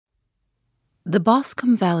The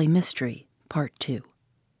Boscombe Valley Mystery, Part 2.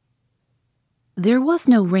 There was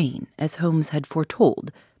no rain, as Holmes had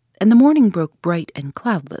foretold, and the morning broke bright and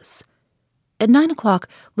cloudless. At 9 o'clock,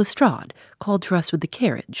 Lestrade called for us with the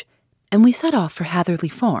carriage, and we set off for Hatherley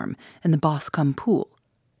Farm and the Boscombe Pool.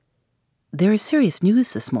 "There is serious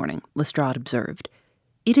news this morning," Lestrade observed.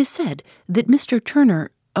 "It is said that Mr.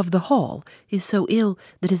 Turner of the Hall is so ill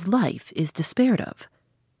that his life is despaired of."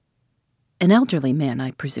 "An elderly man, I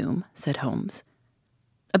presume," said Holmes.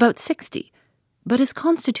 "About 60, but his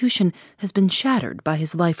constitution has been shattered by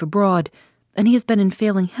his life abroad, and he has been in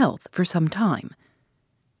failing health for some time.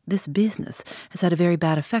 This business has had a very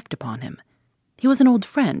bad effect upon him. He was an old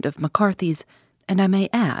friend of McCarthy's, and I may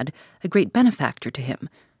add, a great benefactor to him,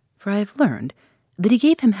 for I have learned that he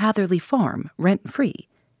gave him Hatherley Farm rent-free."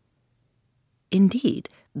 "Indeed,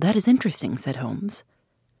 that is interesting," said Holmes.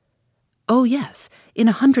 "Oh, yes, in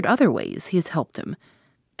 100 other ways he has helped him.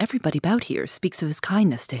 Everybody about here speaks of his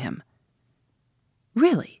kindness to him."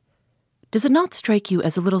 "Really? Does it not strike you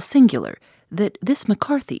as a little singular that this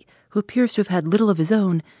McCarthy, who appears to have had little of his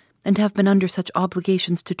own, and have been under such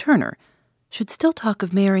obligations to Turner, should still talk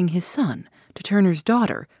of marrying his son to Turner's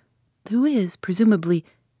daughter, who is, presumably,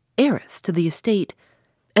 heiress to the estate,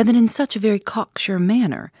 and then in such a very cocksure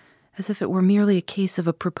manner, as if it were merely a case of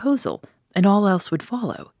a proposal, and all else would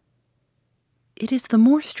follow? It is the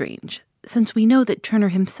more strange, since we know that Turner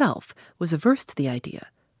himself was averse to the idea.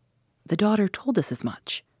 The daughter told us as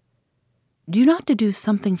much. Do you not deduce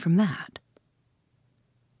something from that?"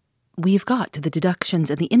 "We have got to the deductions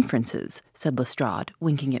and the inferences," said Lestrade,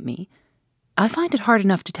 winking at me. "I find it hard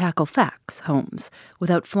enough to tackle facts, Holmes,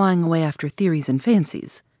 without flying away after theories and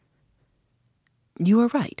fancies." "You are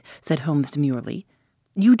right," said Holmes demurely.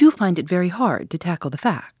 "You do find it very hard to tackle the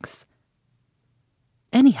facts."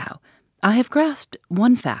 "Anyhow, I have grasped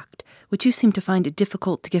one fact which you seem to find it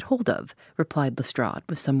difficult to get hold of," replied Lestrade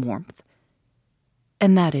with some warmth.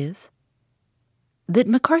 "And that is?" "That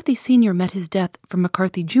McCarthy Sr. met his death from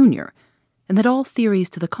McCarthy Jr., and that all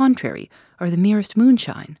theories to the contrary are the merest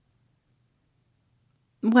moonshine."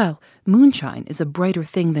 "Well, moonshine is a brighter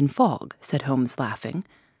thing than fog," said Holmes, laughing.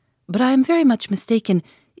 "But I am very much mistaken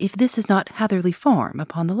if this is not Hatherley Farm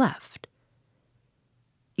upon the left."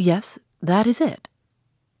 "Yes, that is it."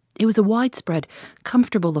 It was a widespread,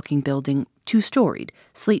 comfortable-looking building, 2-storied,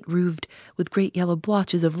 slate-roofed, with great yellow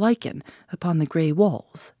blotches of lichen upon the grey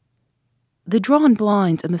walls. The drawn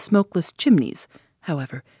blinds and the smokeless chimneys,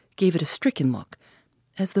 however, gave it a stricken look,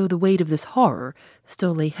 as though the weight of this horror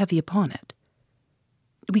still lay heavy upon it.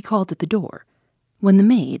 We called at the door, when the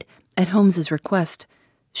maid, at Holmes's request,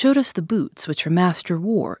 showed us the boots which her master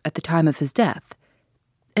wore at the time of his death,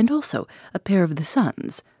 and also a pair of the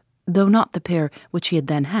son's, though not the pair which he had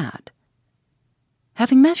then had.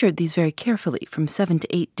 Having measured these very carefully from 7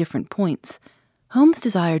 to 8 different points, Holmes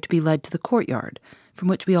desired to be led to the courtyard, from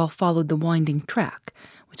which we all followed the winding track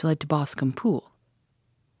which led to Boscombe Pool.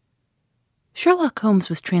 Sherlock Holmes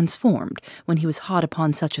was transformed when he was hot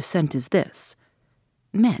upon such a scent as this.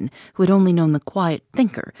 Men who had only known the quiet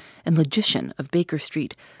thinker and logician of Baker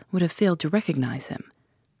Street would have failed to recognize him.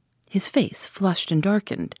 His face flushed and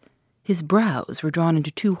darkened. His brows were drawn into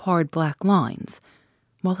 2 hard black lines,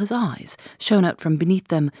 while his eyes shone out from beneath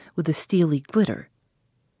them with a steely glitter.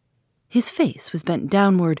 His face was bent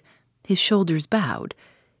downward, his shoulders bowed,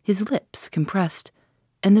 his lips compressed,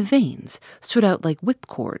 and the veins stood out like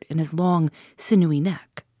whipcord in his long, sinewy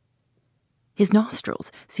neck. His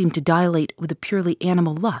nostrils seemed to dilate with a purely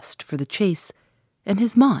animal lust for the chase, and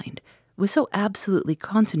his mind was so absolutely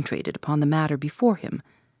concentrated upon the matter before him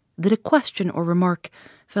that a question or remark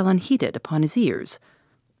fell unheeded upon his ears,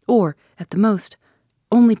 or, at the most,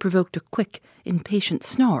 only provoked a quick, impatient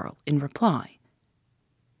snarl in reply.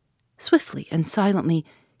 Swiftly and silently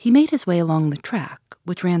he made his way along the track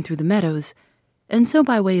which ran through the meadows, and so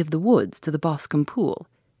by way of the woods to the Boscombe Pool.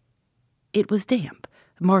 It was damp,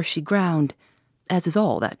 marshy ground, as is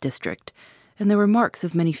all that district, and there were marks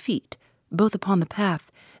of many feet, both upon the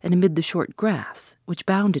path and amid the short grass which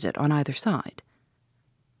bounded it on either side.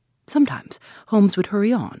 Sometimes Holmes would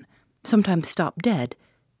hurry on, sometimes stop dead,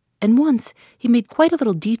 and once he made quite a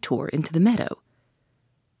little detour into the meadow.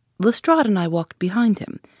 Lestrade and I walked behind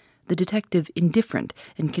him, the detective indifferent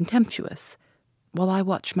and contemptuous, while I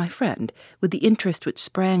watched my friend with the interest which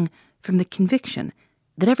sprang from the conviction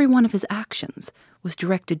that every one of his actions was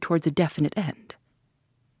directed towards a definite end.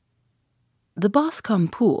 The Boscombe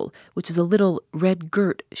Pool, which is a little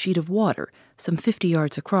red-girt sheet of water some 50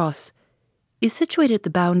 yards across, is situated at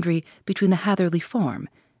the boundary between the Hatherley Farm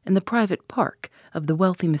and the private park of the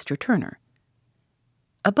wealthy Mr. Turner.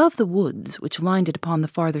 Above the woods which lined it upon the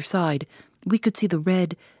farther side, we could see the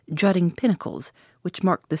red, jutting pinnacles which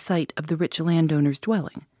marked the site of the rich landowner's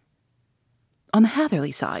dwelling. On the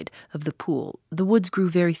Hatherley side of the pool, the woods grew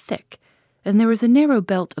very thick, and there was a narrow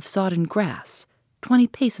belt of sodden grass, 20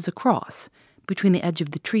 paces across, between the edge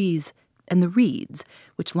of the trees and the reeds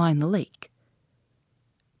which lined the lake.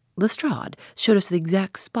 Lestrade showed us the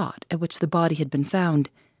exact spot at which the body had been found,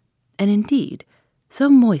 and indeed, so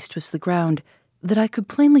moist was the ground that I could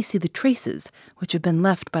plainly see the traces which had been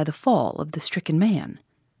left by the fall of the stricken man.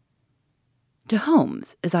 To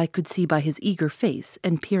Holmes, as I could see by his eager face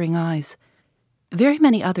and peering eyes, very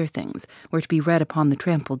many other things were to be read upon the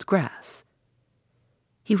trampled grass.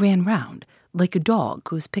 He ran round, like a dog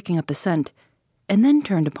who was picking up a scent, and then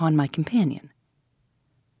turned upon my companion.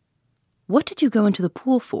 "What did you go into the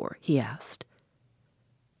pool for?" he asked.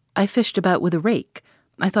 "I fished about with a rake.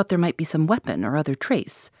 I thought there might be some weapon or other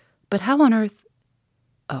trace. But how on earth—"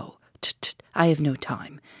 "Oh, I have no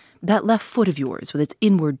time. That left foot of yours with its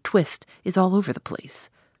inward twist is all over the place.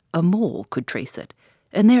 A mole could trace it,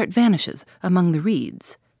 and there it vanishes among the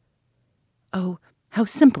reeds. Oh, how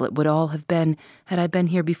simple it would all have been had I been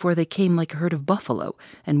here before they came like a herd of buffalo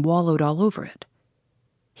and wallowed all over it.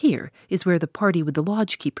 Here is where the party with the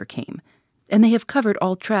lodge-keeper came, and they have covered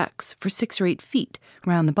all tracks for 6 or 8 feet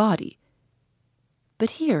round the body.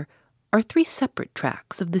 But here are 3 separate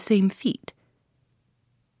tracks of the same feet."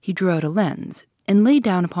 He drew out a lens and lay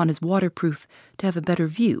down upon his waterproof to have a better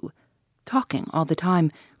view, talking all the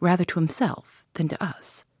time rather to himself than to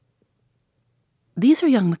us. "These are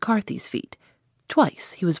young McCarthy's feet.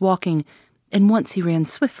 Twice he was walking, and once he ran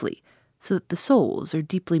swiftly, so that the soles are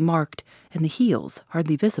deeply marked and the heels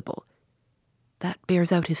hardly visible. That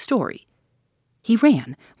bears out his story. He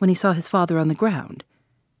ran when he saw his father on the ground.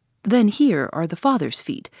 Then here are the father's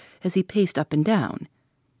feet as he paced up and down.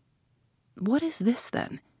 What is this,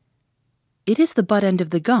 then? It is the butt end of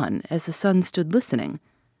the gun as the son stood listening.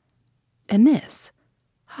 And this,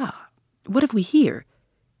 what have we here?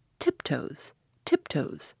 Tiptoes,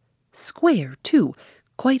 square, too,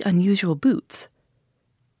 quite unusual boots.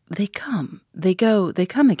 They come, they go, they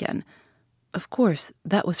come again. Of course,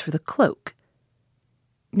 that was for the cloak.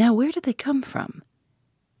 Now where did they come from?"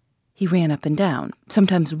 He ran up and down,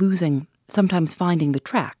 sometimes losing, sometimes finding the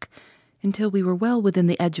track, until we were well within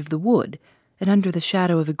the edge of the wood and under the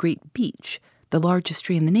shadow of a great beech, the largest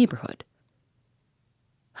tree in the neighborhood.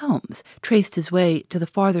 Holmes traced his way to the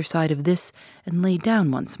farther side of this and lay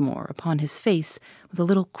down once more upon his face with a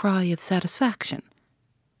little cry of satisfaction.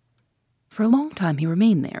 For a long time he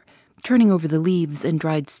remained there, turning over the leaves and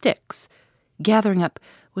dried sticks, gathering up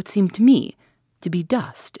what seemed to me to be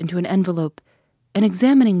dust into an envelope, and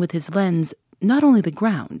examining with his lens not only the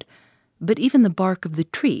ground, but even the bark of the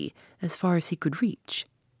tree as far as he could reach.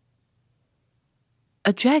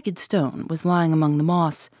 A jagged stone was lying among the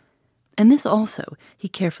moss, and this also he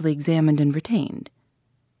carefully examined and retained.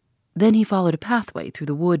 Then he followed a pathway through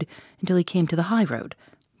the wood until he came to the high road,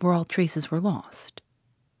 where all traces were lost.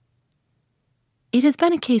 "It has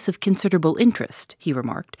been a case of considerable interest," he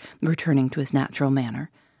remarked, returning to his natural manner.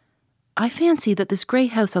 "I fancy that this grey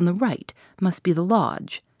house on the right must be the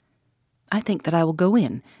lodge. I think that I will go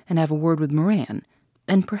in and have a word with Moran,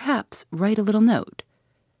 and perhaps write a little note.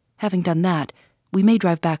 Having done that, we may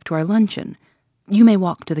drive back to our luncheon. You may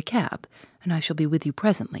walk to the cab, and I shall be with you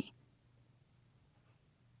presently."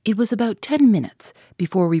 It was about 10 minutes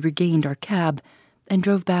before we regained our cab and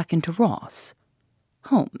drove back into Ross,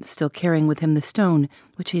 Holmes still carrying with him the stone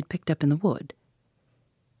which he had picked up in the wood.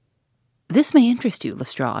 "This may interest you,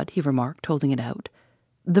 Lestrade," he remarked, holding it out.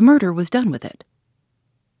 "The murder was done with it."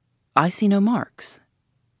 "I see no marks."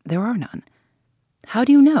 "There are none." "How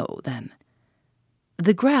do you know, then?"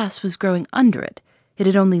 "The grass was growing under it. It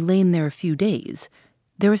had only lain there a few days.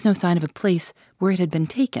 There was no sign of a place where it had been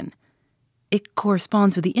taken. It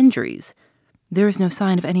corresponds with the injuries. There is no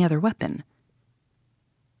sign of any other weapon."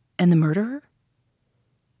 "And the murderer?"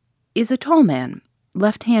 "Is a tall man,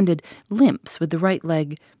 left-handed, limps with the right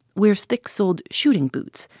leg, wears thick-soled shooting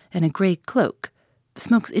boots and a grey cloak,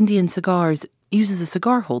 smokes Indian cigars, uses a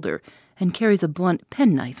cigar holder, and carries a blunt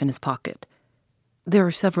penknife in his pocket. There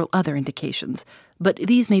are several other indications, but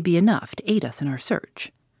these may be enough to aid us in our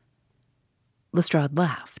search." Lestrade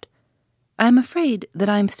laughed. "I am afraid that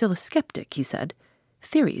I am still a skeptic," he said.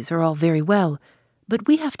 "Theories are all very well, but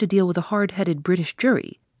we have to deal with a hard-headed British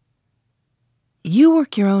jury." "You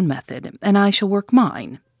work your own method, and I shall work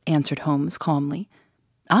mine," answered Holmes calmly.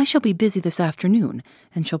 "I shall be busy this afternoon,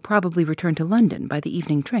 and shall probably return to London by the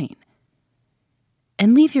evening train."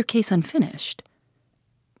 "And leave your case unfinished?"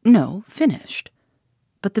 "No, finished.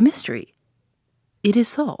 But the mystery?" "It is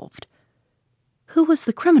solved." "Who was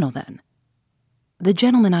the criminal, then?" "The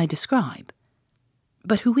gentleman I describe."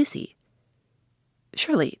 But who is he?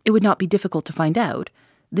 Surely it would not be difficult to find out.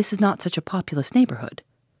 This is not such a populous neighborhood.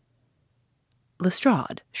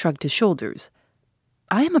 Lestrade shrugged his shoulders.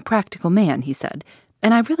 I am a practical man, he said,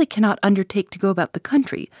 and I really cannot undertake to go about the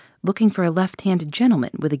country looking for a left-handed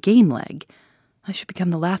gentleman with a game leg. I should become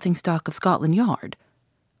the laughing-stock of Scotland Yard.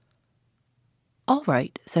 All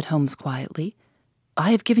right, said Holmes quietly.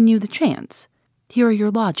 I have given you the chance. Here are your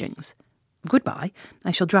lodgings. Goodbye.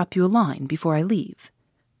 I shall drop you a line before I leave.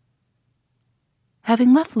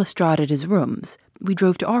 Having left Lestrade at his rooms, we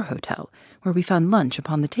drove to our hotel, where we found lunch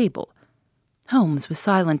upon the table. Holmes was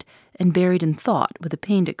silent and buried in thought with a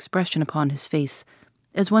pained expression upon his face,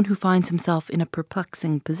 as one who finds himself in a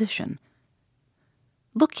perplexing position.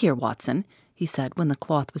 Look here, Watson, he said when the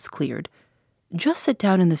cloth was cleared. Just sit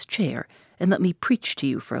down in this chair and let me preach to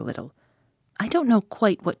you for a little. I don't know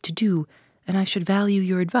quite what to do, and I should value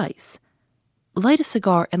your advice. Light a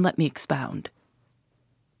cigar and let me expound.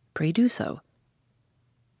 Pray do so.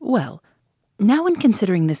 Well, now in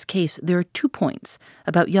considering this case, there are 2 points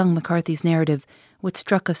about young McCarthy's narrative which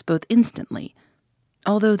struck us both instantly,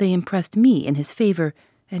 although they impressed me in his favor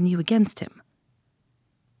and you against him.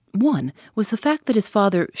 One was the fact that his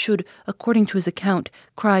father should, according to his account,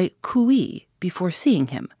 cry cooey before seeing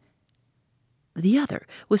him. The other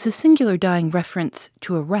was his singular dying reference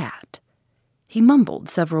to a rat. He mumbled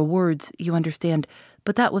several words, you understand,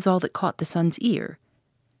 but that was all that caught the son's ear.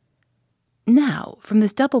 Now, from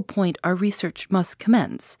this double point our research must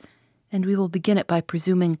commence, and we will begin it by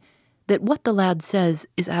presuming that what the lad says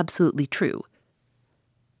is absolutely true.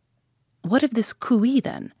 What of this cooey,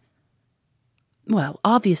 then? Well,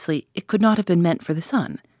 obviously, it could not have been meant for the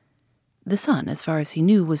son. The son, as far as he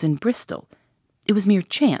knew, was in Bristol. It was mere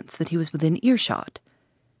chance that he was within earshot.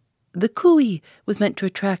 The cooey was meant to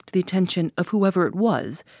attract the attention of whoever it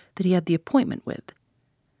was that he had the appointment with.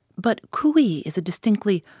 But cooey is a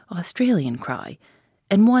distinctly Australian cry,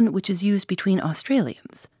 and one which is used between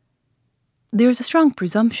Australians. There is a strong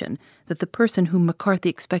presumption that the person whom McCarthy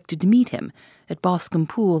expected to meet him at Boscombe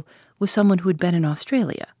Pool was someone who had been in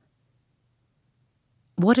Australia.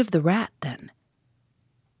 What of the rat, then?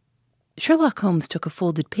 Sherlock Holmes took a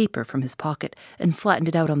folded paper from his pocket and flattened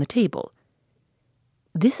it out on the table.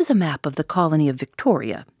 This is a map of the colony of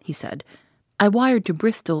Victoria, he said. I wired to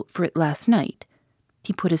Bristol for it last night.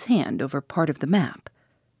 He put his hand over part of the map.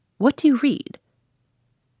 What do you read?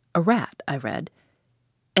 A rat, I read.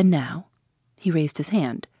 And now? He raised his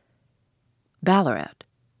hand. Ballarat.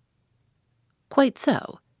 Quite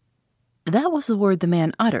so. That was the word the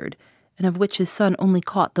man uttered, and of which his son only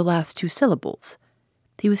caught the last 2 syllables.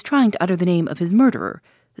 He was trying to utter the name of his murderer,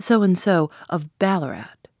 so-and-so of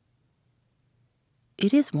Ballarat.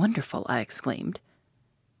 It is wonderful, I exclaimed.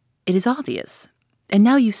 It is obvious, and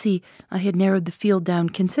now you see I had narrowed the field down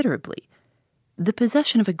considerably. The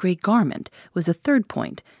possession of a grey garment was a 3rd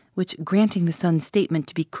point, which, granting the son's statement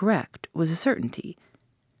to be correct, was a certainty.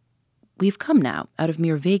 We have come now, out of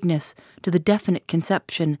mere vagueness, to the definite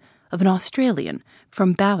conception of an Australian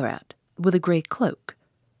from Ballarat with a grey cloak.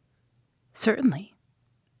 Certainly.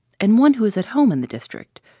 And one who is at home in the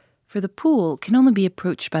district, for the pool can only be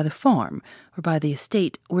approached by the farm or by the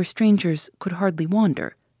estate where strangers could hardly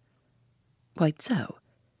wander. Quite so.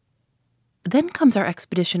 Then comes our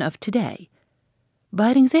expedition of today.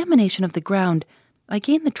 By an examination of the ground, I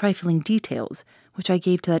gained the trifling details which I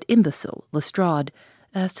gave to that imbecile, Lestrade,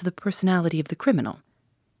 as to the personality of the criminal.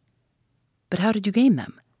 But how did you gain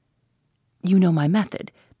them? You know my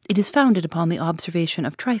method. It is founded upon the observation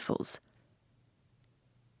of trifles.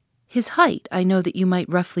 His height I know that you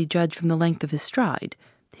might roughly judge from the length of his stride.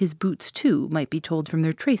 His boots, too, might be told from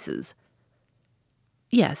their traces.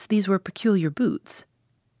 Yes, these were peculiar boots.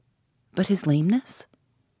 But his lameness?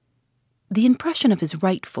 The impression of his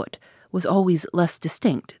right foot was always less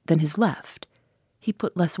distinct than his left. He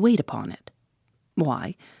put less weight upon it.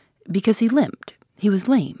 Why? Because he limped. He was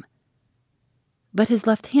lame. But his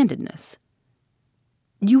left-handedness?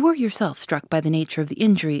 You were yourself struck by the nature of the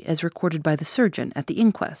injury as recorded by the surgeon at the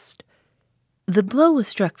inquest. The blow was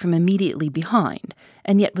struck from immediately behind,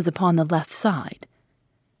 and yet was upon the left side.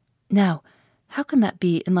 Now, how can that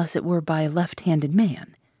be unless it were by a left-handed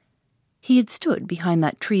man? He had stood behind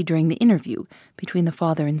that tree during the interview between the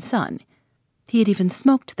father and son. He had even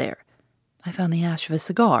smoked there. I found the ash of a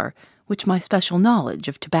cigar, which my special knowledge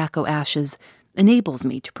of tobacco ashes enables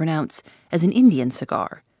me to pronounce as an Indian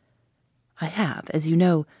cigar. I have, as you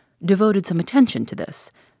know, devoted some attention to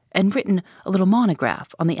this, and written a little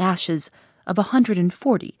monograph on the ashes of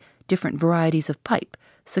 140 different varieties of pipe,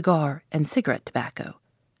 cigar, and cigarette tobacco.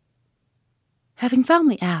 Having found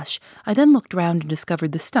the ash, I then looked round and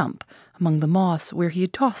discovered the stump among the moss where he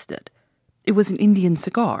had tossed it. It was an Indian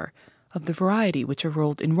cigar, of the variety which are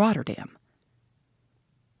rolled in Rotterdam.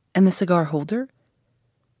 And the cigar holder?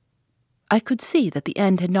 I could see that the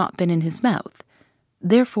end had not been in his mouth,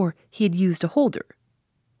 therefore he had used a holder.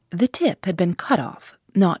 The tip had been cut off,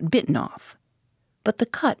 not bitten off, but the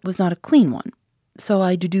cut was not a clean one, so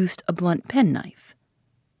I deduced a blunt penknife.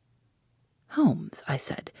 "Holmes," I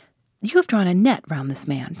said, "you have drawn a net round this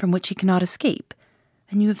man from which he cannot escape,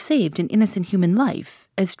 and you have saved an innocent human life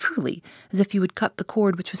as truly as if you had cut the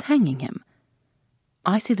cord which was hanging him.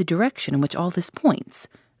 I see the direction in which all this points.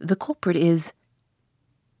 The culprit is—"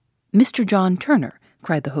 "Mr. John Turner,"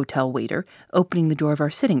 cried the hotel waiter, opening the door of our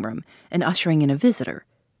sitting-room and ushering in a visitor.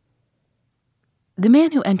 The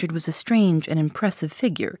man who entered was a strange and impressive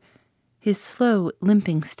figure. His slow,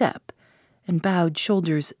 limping step and bowed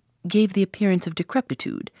shoulders gave the appearance of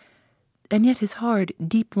decrepitude, and yet his hard,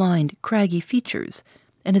 deep-lined, craggy features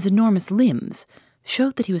and his enormous limbs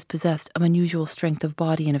showed that he was possessed of unusual strength of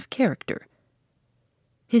body and of character.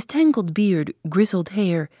 His tangled beard, grizzled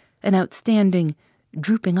hair, and outstanding,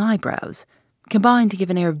 drooping eyebrows combined to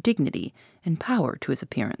give an air of dignity and power to his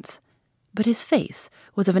appearance, but his face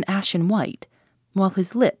was of an ashen white, while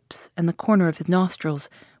his lips and the corner of his nostrils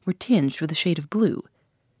were tinged with a shade of blue.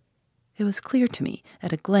 It was clear to me,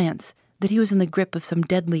 at a glance, that he was in the grip of some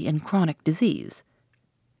deadly and chronic disease.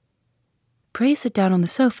 "Pray sit down on the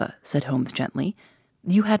sofa," said Holmes gently.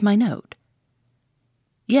 "You had my note."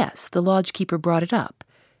 "Yes, the lodge-keeper brought it up.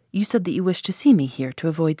 You said that you wished to see me here to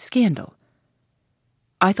avoid scandal."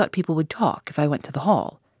 "I thought people would talk if I went to the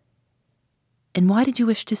hall." "And why did you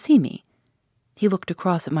wish to see me?" He looked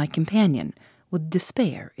across at my companion, with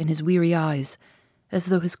despair in his weary eyes, as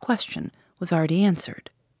though his question was already answered.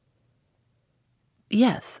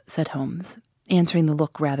 "Yes," said Holmes, answering the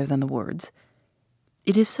look rather than the words.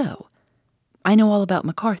 "It is so. I know all about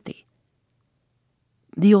McCarthy."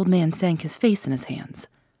 The old man sank his face in his hands.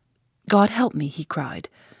 "God help me," he cried,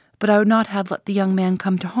 "but I would not have let the young man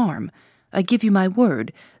come to harm. I give you my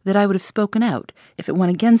word that I would have spoken out if it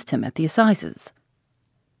went against him at the assizes."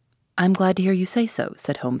 "I am glad to hear you say so,"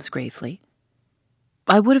 said Holmes gravely.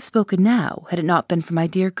 "I would have spoken now had it not been for my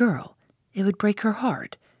dear girl. It would break her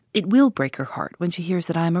heart. It will break her heart when she hears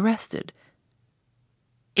that I am arrested."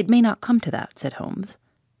 "It may not come to that," said Holmes.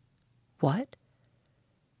 "What?"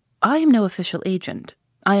 "I am no official agent.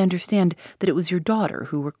 I understand that it was your daughter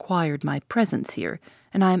who required my presence here,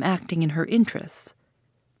 and I am acting in her interests.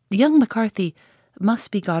 Young McCarthy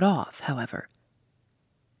must be got off, however."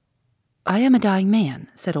 "I am a dying man,"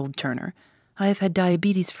 said old Turner. "I have had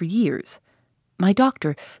diabetes for years. My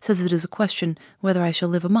doctor says it is a question whether I shall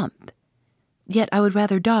live a month. Yet I would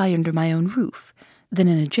rather die under my own roof than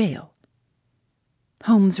in a jail."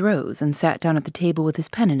 Holmes rose and sat down at the table with his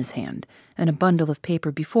pen in his hand and a bundle of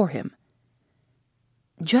paper before him.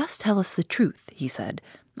 "Just tell us the truth," he said.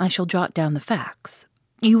 "I shall jot down the facts.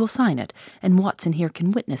 You will sign it, and Watson here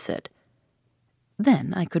can witness it.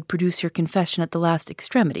 Then I could produce your confession at the last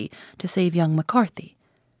extremity to save young McCarthy.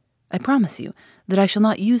 I promise you that I shall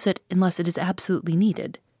not use it unless it is absolutely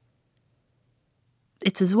needed."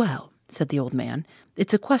 "It's as well," said the old man.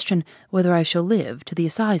 "It's a question whether I shall live to the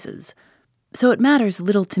assizes, so it matters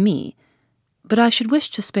little to me, but I should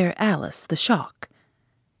wish to spare Alice the shock.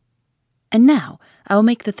 And now I will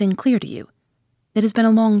make the thing clear to you. It has been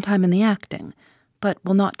a long time in the acting, but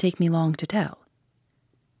will not take me long to tell.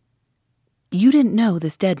 You didn't know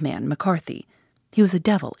this dead man, McCarthy. He was a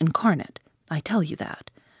devil incarnate, I tell you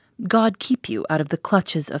that. God keep you out of the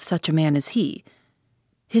clutches of such a man as he.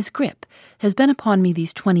 His grip has been upon me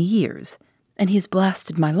these 20 years, and he has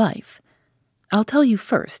blasted my life. I'll tell you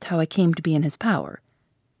first how I came to be in his power.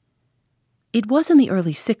 It was in the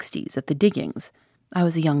early 60s at the diggings. I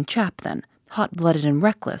was a young chap then, hot-blooded and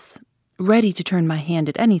reckless, ready to turn my hand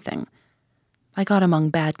at anything. I got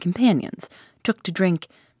among bad companions, took to drink,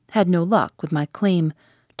 had no luck with my claim,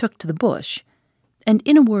 took to the bush, and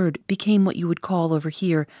in a word became what you would call over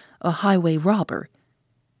here a highway robber.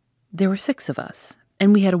 There were 6 of us,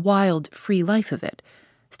 and we had a wild, free life of it,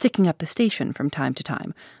 sticking up a station from time to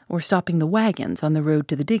time, or stopping the wagons on the road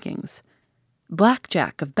to the diggings. Black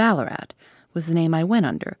Jack of Ballarat was the name I went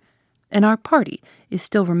under, and our party is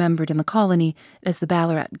still remembered in the colony as the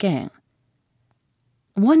Ballarat Gang.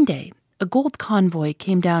 One day, a gold convoy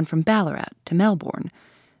came down from Ballarat to Melbourne,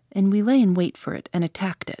 and we lay in wait for it and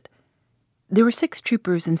attacked it. There were 6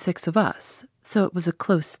 troopers and 6 of us, so it was a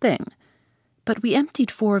close thing, but we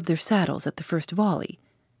emptied 4 of their saddles at the first volley.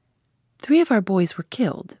 3 of our boys were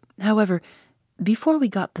killed. However, before we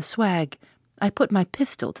got the swag, I put my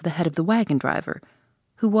pistol to the head of the wagon driver,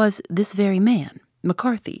 who was this very man,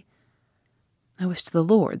 McCarthy. I wished to the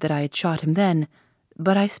Lord that I had shot him then,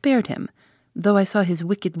 but I spared him, though I saw his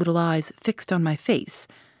wicked little eyes fixed on my face,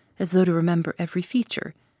 as though to remember every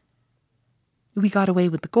feature. We got away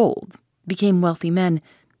with the gold, became wealthy men,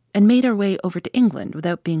 and made our way over to England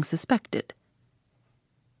without being suspected.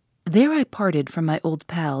 There I parted from my old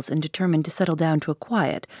pals and determined to settle down to a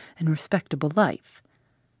quiet and respectable life.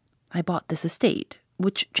 I bought this estate,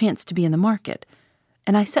 which chanced to be in the market,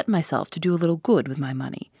 and I set myself to do a little good with my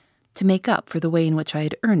money, to make up for the way in which I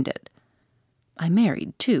had earned it. I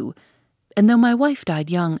married, too, and though my wife died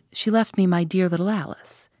young, she left me my dear little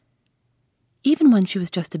Alice. Even when she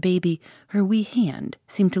was just a baby, her wee hand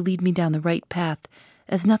seemed to lead me down the right path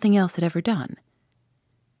as nothing else had ever done.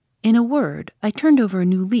 In a word, I turned over a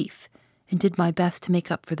new leaf and did my best to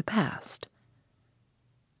make up for the past.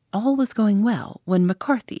 All was going well when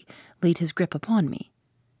McCarthy laid his grip upon me.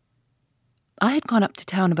 I had gone up to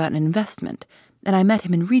town about an investment, and I met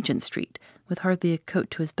him in Regent Street with hardly a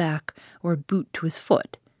coat to his back or a boot to his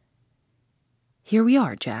foot. "Here we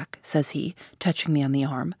are, Jack," says he, touching me on the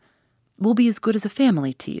arm. "We'll be as good as a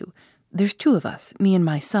family to you. There's 2 of us, me and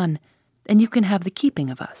my son, and you can have the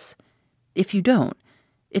keeping of us. If you don't,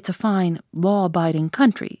 it's a fine, law-abiding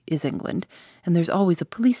country, is England, and there's always a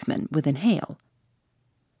policeman within hail."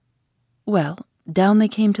 Well, down they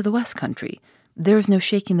came to the West Country. There is no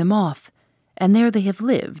shaking them off, and there they have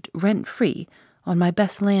lived, rent-free, on my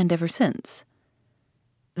best land ever since.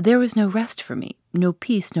 There was no rest for me, no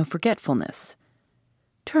peace, no forgetfulness.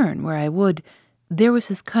 Turn where I would, there was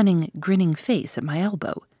his cunning, grinning face at my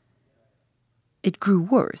elbow. It grew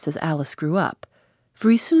worse as Alice grew up, for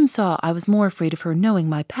he soon saw I was more afraid of her knowing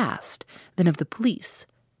my past than of the police.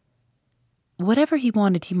 Whatever he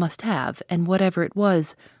wanted he must have, and whatever it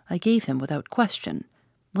was, I gave him without question.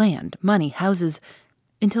 Land, money, houses,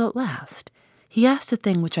 until at last he asked a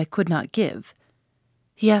thing which I could not give.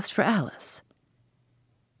 He asked for Alice.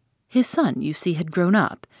 His son, you see, had grown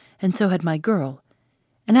up, and so had my girl,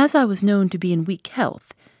 and as I was known to be in weak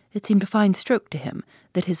health, it seemed a fine stroke to him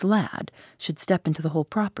that his lad should step into the whole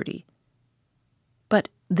property. But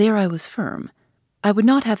there I was firm. I would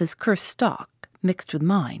not have his cursed stock mixed with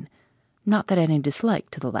mine. Not that I had any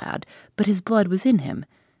dislike to the lad, but his blood was in him,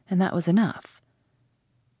 and that was enough.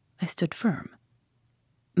 I stood firm.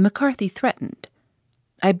 McCarthy threatened.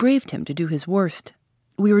 I braved him to do his worst.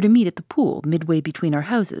 We were to meet at the pool midway between our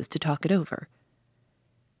houses to talk it over.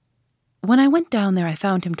 When I went down there I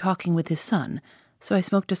found him talking with his son, so I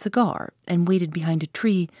smoked a cigar and waited behind a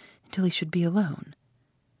tree until he should be alone.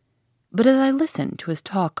 But as I listened to his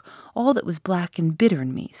talk, all that was black and bitter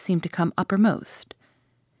in me seemed to come uppermost.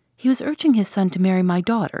 He was urging his son to marry my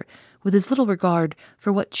daughter with as little regard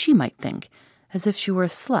for what she might think as if she were a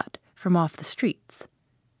slut from off the streets.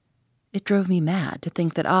 It drove me mad to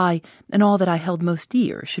think that I, and all that I held most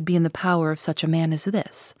dear, should be in the power of such a man as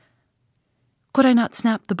this. Could I not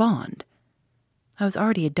snap the bond? I was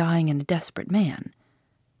already a dying and a desperate man.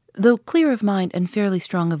 Though clear of mind and fairly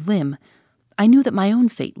strong of limb, I knew that my own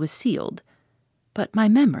fate was sealed. But my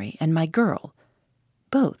memory and my girl,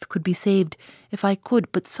 both could be saved if I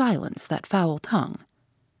could but silence that foul tongue.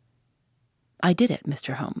 I did it,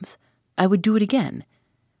 Mr. Holmes. I would do it again.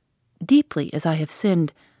 Deeply as I have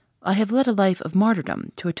sinned, I have led a life of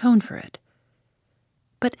martyrdom to atone for it.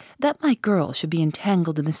 But that my girl should be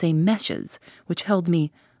entangled in the same meshes which held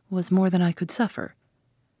me was more than I could suffer.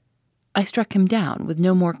 I struck him down with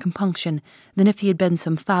no more compunction than if he had been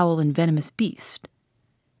some foul and venomous beast.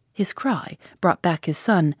 His cry brought back his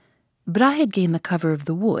son, but I had gained the cover of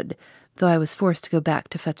the wood, though I was forced to go back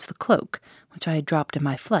to fetch the cloak, which I had dropped in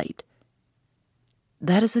my flight.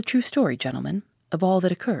 That is the true story, gentlemen, of all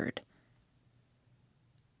that occurred.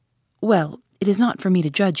 "Well, it is not for me to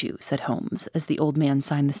judge you," said Holmes, as the old man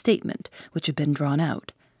signed the statement which had been drawn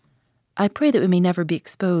out. "I pray that we may never be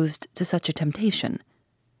exposed to such a temptation."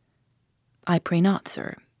 "I pray not,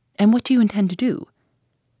 sir. And what do you intend to do?"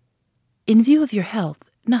 "In view of your health,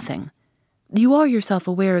 nothing. You are yourself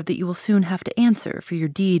aware that you will soon have to answer for your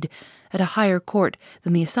deed at a higher court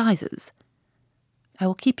than the assizes. I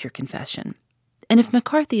will keep your confession, and if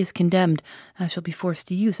McCarthy is condemned, I shall be forced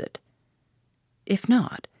to use it. If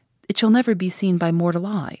not, it shall never be seen by mortal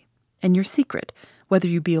eye, and your secret, whether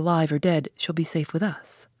you be alive or dead, shall be safe with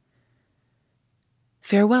us."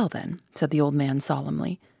 "Farewell, then," said the old man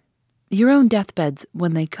solemnly. "Your own deathbeds,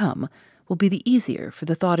 when they come, will be the easier for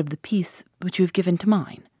the thought of the peace which you have given to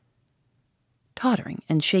mine." Tottering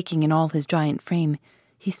and shaking in all his giant frame,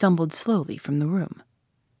 he stumbled slowly from the room.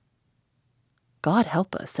 "God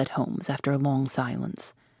help us," said Holmes after a long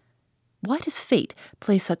silence. "Why does fate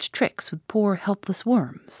play such tricks with poor helpless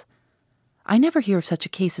worms? I never hear of such a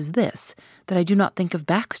case as this that I do not think of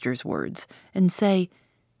Baxter's words, and say,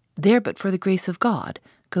 'There but for the grace of God,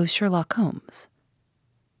 goes Sherlock Holmes.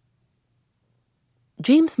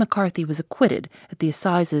 James McCarthy was acquitted at the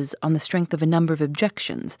assizes on the strength of a number of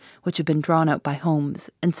objections which had been drawn out by Holmes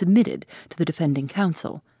and submitted to the defending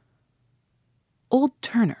counsel. Old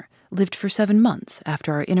Turner lived for 7 months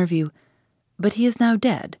after our interview, but he is now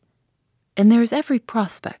dead, and there is every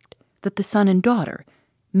prospect that the son and daughter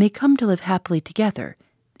may come to live happily together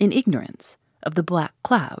in ignorance of the black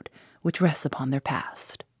cloud which rests upon their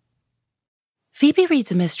past. Phoebe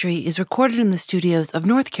Reads a Mystery is recorded in the studios of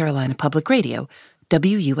North Carolina Public Radio,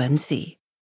 WUNC.